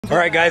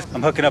Alright guys,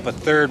 I'm hooking up a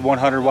third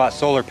 100 watt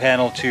solar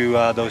panel to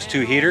those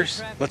two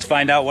heaters. Let's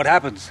find out what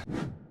happens.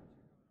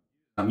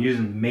 I'm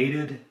using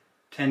mated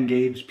 10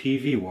 gauge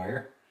PV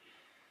wire.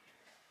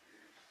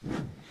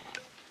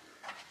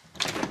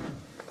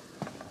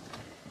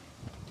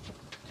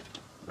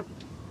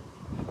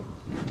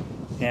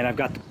 And I've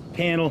got the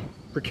panel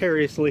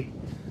precariously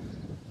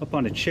up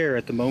on a chair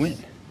at the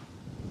moment.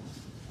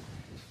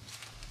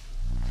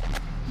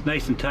 It's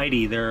nice and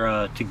tidy,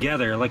 they're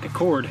together like a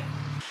cord.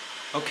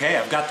 Okay,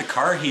 I've got the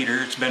car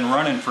heater. It's been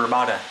running for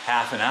about a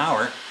half an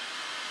hour.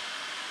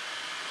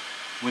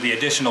 With the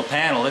additional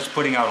panel, it's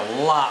putting out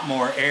a lot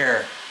more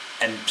air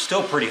and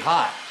still pretty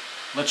hot.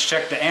 Let's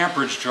check the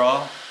amperage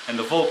draw and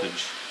the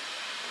voltage.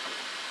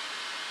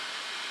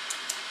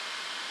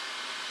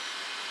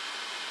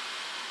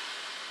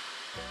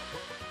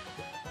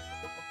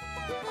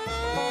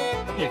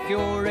 If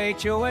your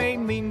HOA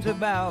means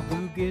about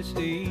who gets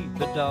to eat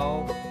the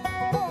dog,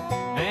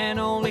 and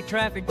only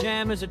traffic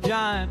jam is a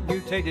giant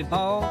mutated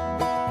hog.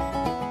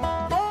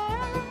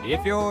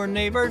 If your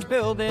neighbor's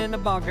building a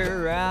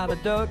bunker out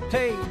of duct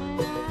tape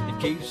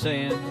and keeps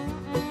saying,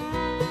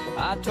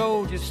 I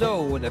told you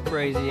so with a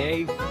crazy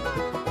ape.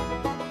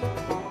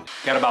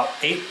 Got about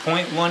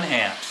 8.1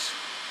 amps.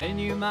 And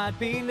you might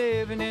be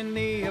living in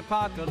the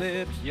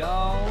apocalypse,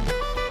 y'all.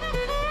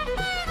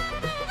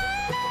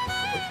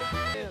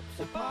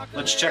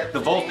 Let's check the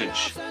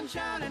voltage.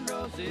 Sunshine and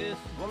roses,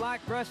 well,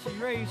 like rusty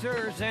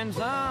razors and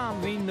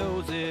zombie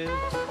noses.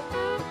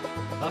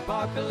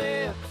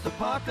 Apocalypse,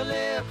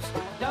 apocalypse,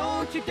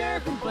 don't you dare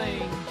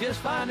complain. Just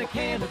find a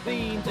can of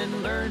beans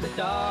and learn to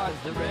dodge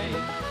the rain.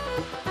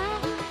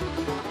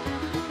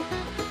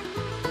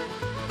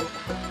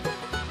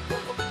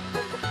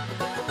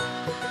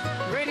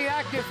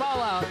 Radioactive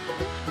fallout.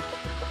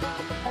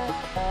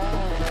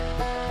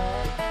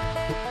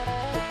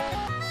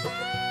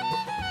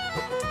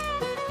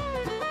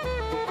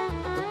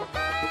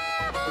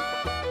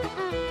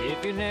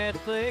 If your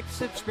Netflix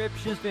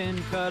subscription's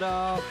been cut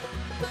off,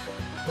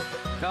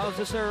 cause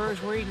the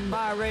servers were eaten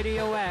by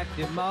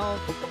radioactive moth.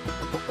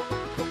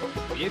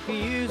 If you're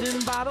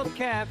using bottled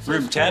caps,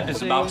 Room temp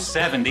is about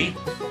 70.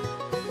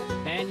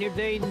 and your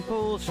dating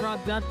pool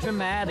shrunk up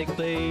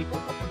dramatically,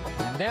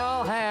 and they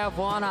all have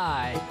one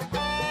eye.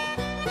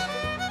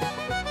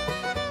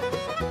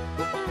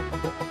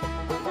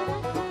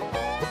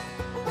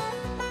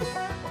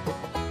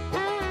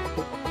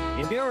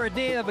 If your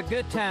idea of a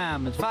good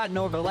time is fighting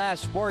over the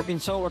last working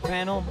solar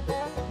panel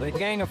with a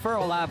gang of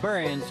feral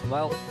librarians,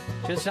 well,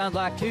 just sounds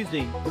like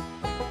Tuesday.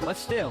 But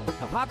still,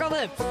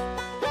 apocalypse!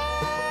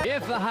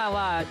 If the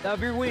highlight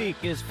of your week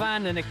is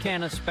finding a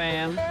can of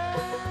Spam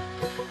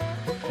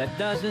that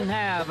doesn't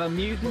have a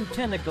mutant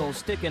tentacle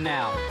sticking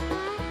out,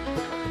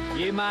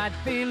 you might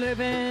be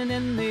living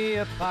in the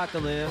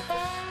apocalypse.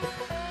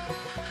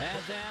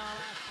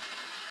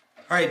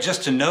 Alright,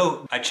 just to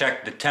note, I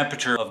checked the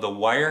temperature of the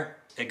wire.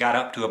 It got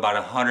up to about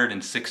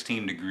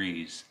 116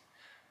 degrees.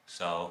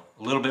 So,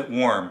 a little bit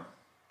warm.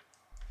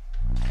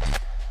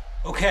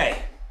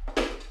 Okay,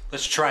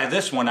 let's try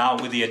this one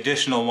out with the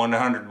additional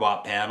 100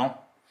 watt panel.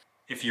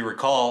 If you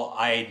recall,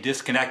 I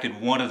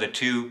disconnected one of the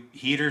two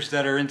heaters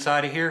that are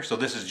inside of here, so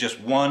this is just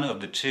one of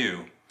the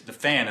two. The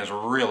fan is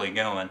really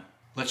going.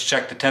 Let's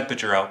check the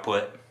temperature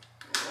output.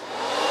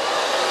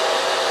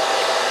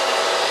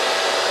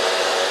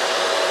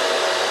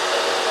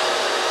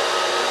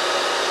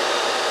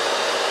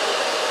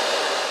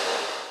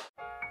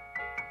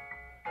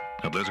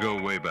 Now let's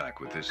go way back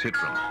with this hit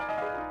from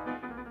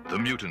the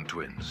Mutant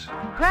Twins.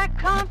 Cracked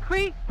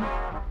concrete,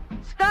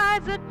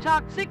 skies a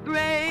toxic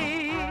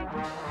gray.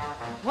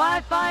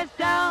 Wi-Fi's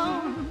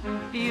down,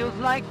 feels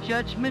like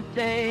Judgment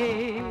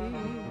Day.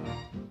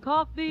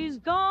 Coffee's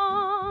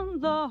gone,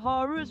 the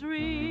horror's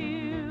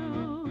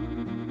real.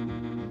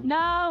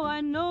 Now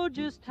I know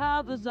just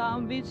how the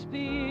zombies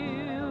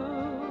feel.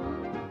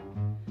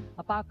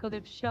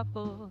 Apocalypse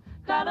shuffle,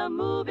 gotta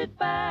move it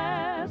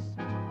fast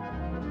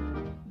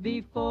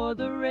before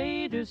the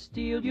raiders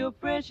steal your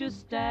precious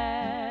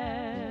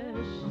stash.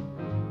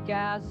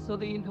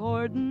 Gasoline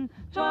hoarding,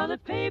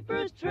 toilet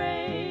paper's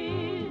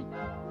trade.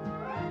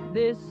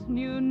 This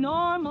new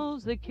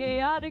normal's a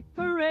chaotic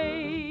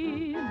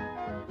parade.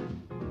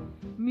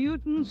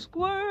 Mutant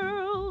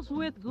squirrels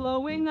with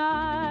glowing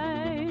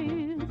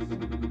eyes.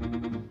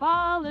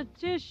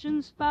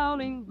 Politicians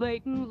spouting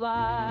blatant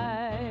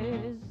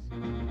lies.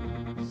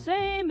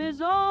 Same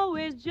as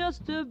always,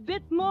 just a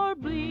bit more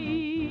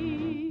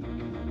bleak.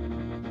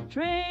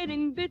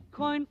 Trading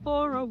Bitcoin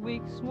for a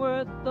week's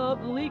worth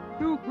of leak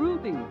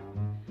recruiting.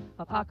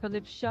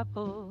 Apocalypse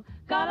shuffle,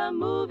 gotta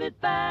move it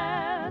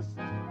fast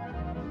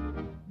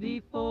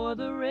before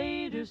the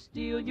raiders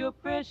steal your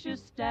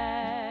precious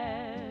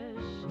stash.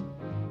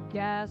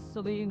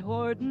 Gasoline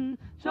hoarding,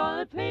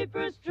 toilet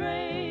paper's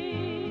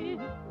trade.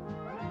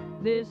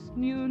 This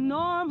new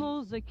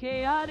normal's a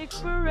chaotic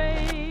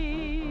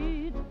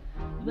parade.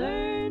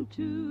 Learn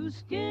to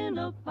skin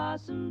a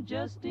possum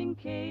just in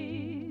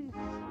case.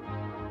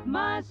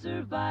 My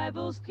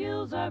survival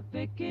skills are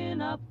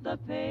picking up the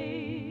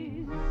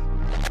pace.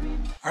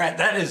 All right,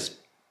 that is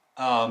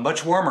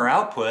much warmer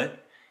output,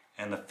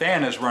 and the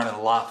fan is running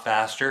a lot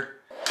faster.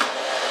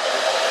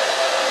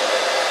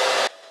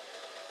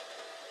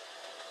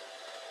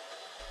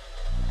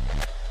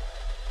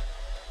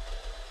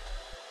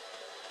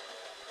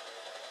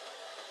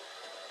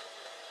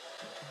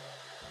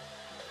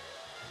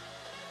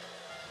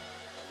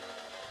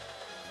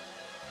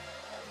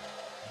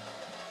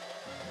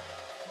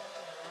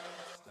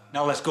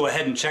 Now let's go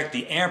ahead and check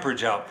the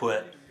amperage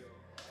output.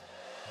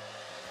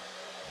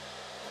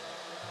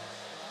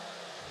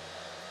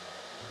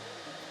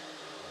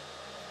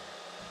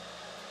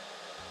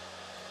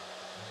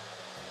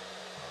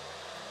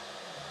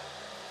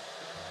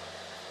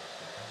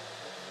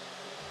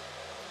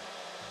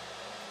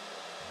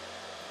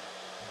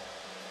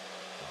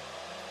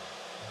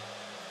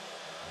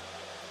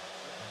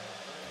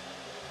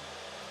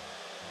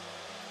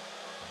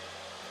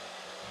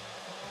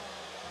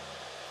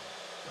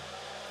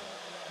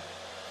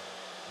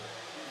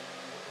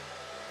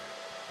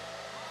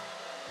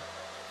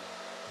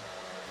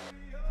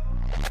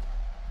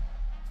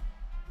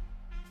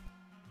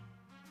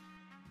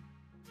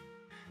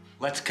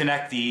 Let's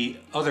connect the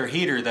other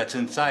heater that's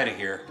inside of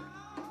here.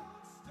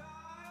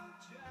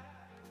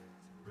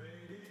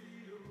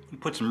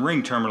 Put some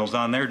ring terminals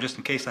on there just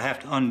in case I have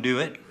to undo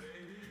it.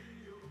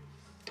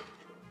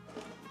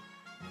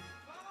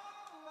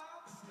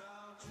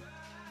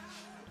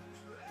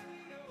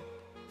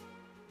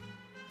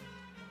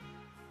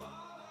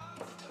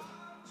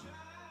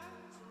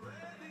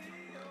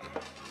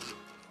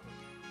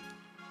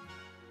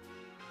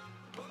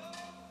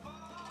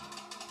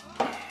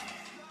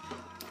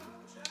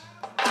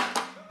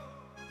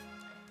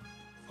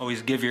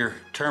 Always give your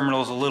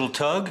terminals a little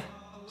tug,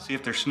 see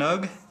if they're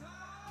snug.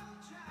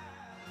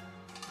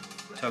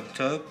 Tug,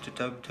 tug, to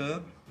tug,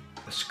 tug.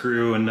 A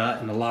screw, a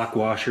nut, and a lock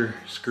washer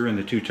screwing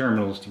the two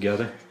terminals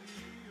together.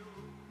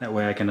 That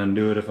way I can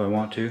undo it if I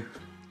want to.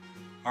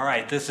 All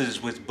right, this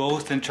is with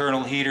both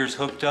internal heaters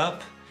hooked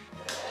up.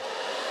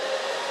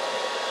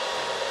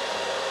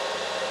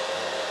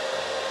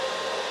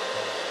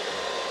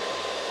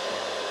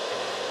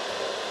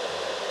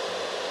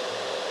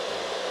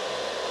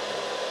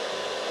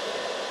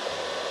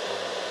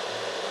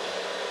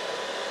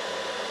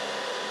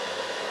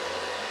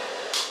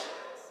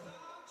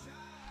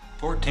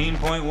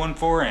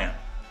 .14 amp.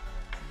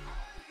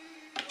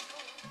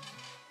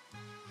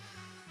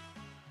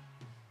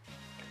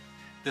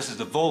 This is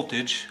the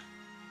voltage.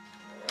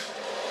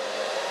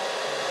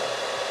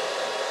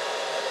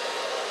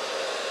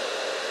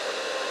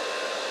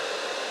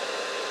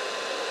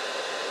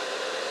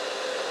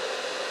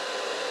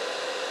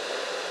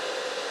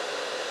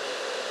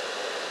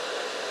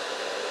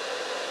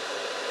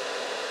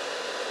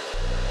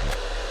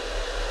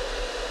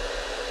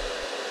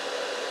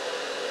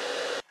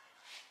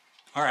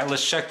 All right,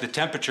 let's check the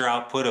temperature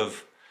output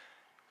of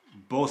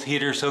both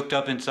heaters hooked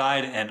up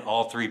inside and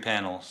all three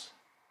panels.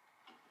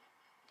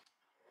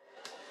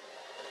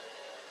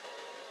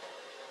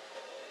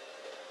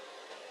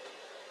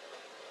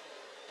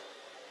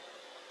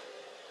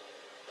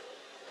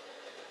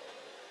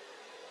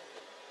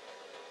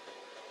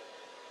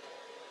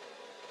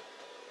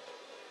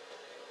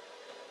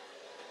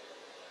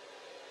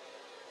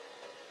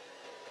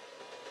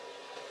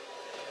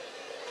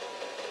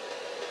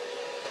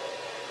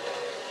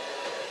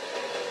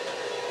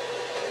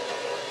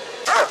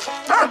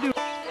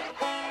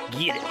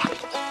 Get it.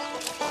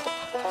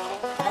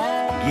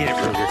 Get it,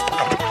 Ruger.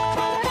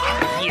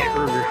 Get it,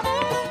 Ruger.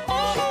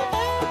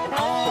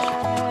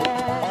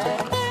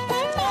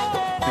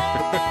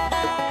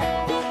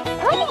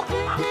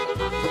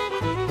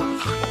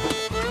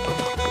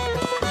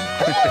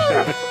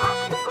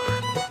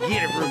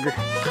 Get it, Ruger.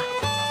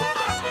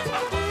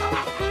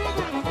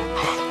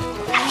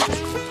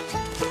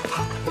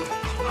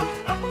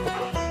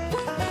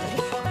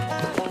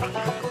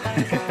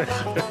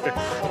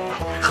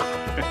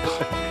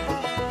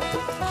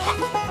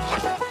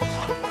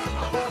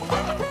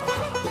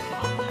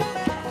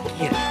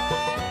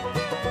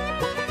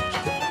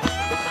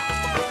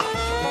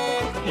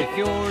 If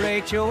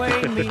your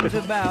HOA means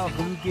about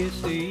who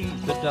gets to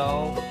eat the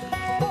dog,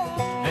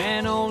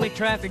 and only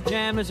traffic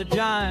jam is a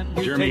giant,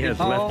 you Jeremy take has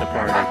it left the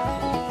party.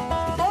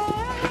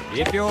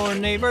 If your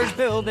neighbor's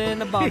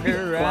building a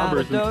bunker out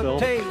of duct himself.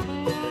 tape,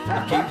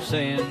 keep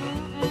saying,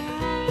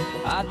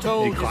 I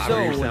told you clobber so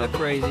yourself. with a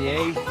crazy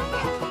ape.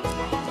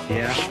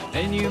 Yeah.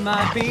 And you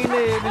might be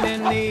living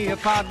in the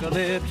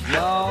apocalypse,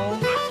 y'all.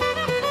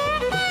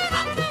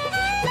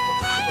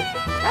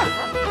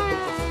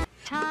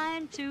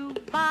 Time to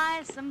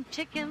buy some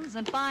chickens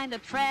and find a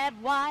trad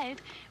wife.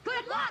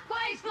 Good luck,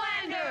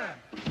 Wastelander!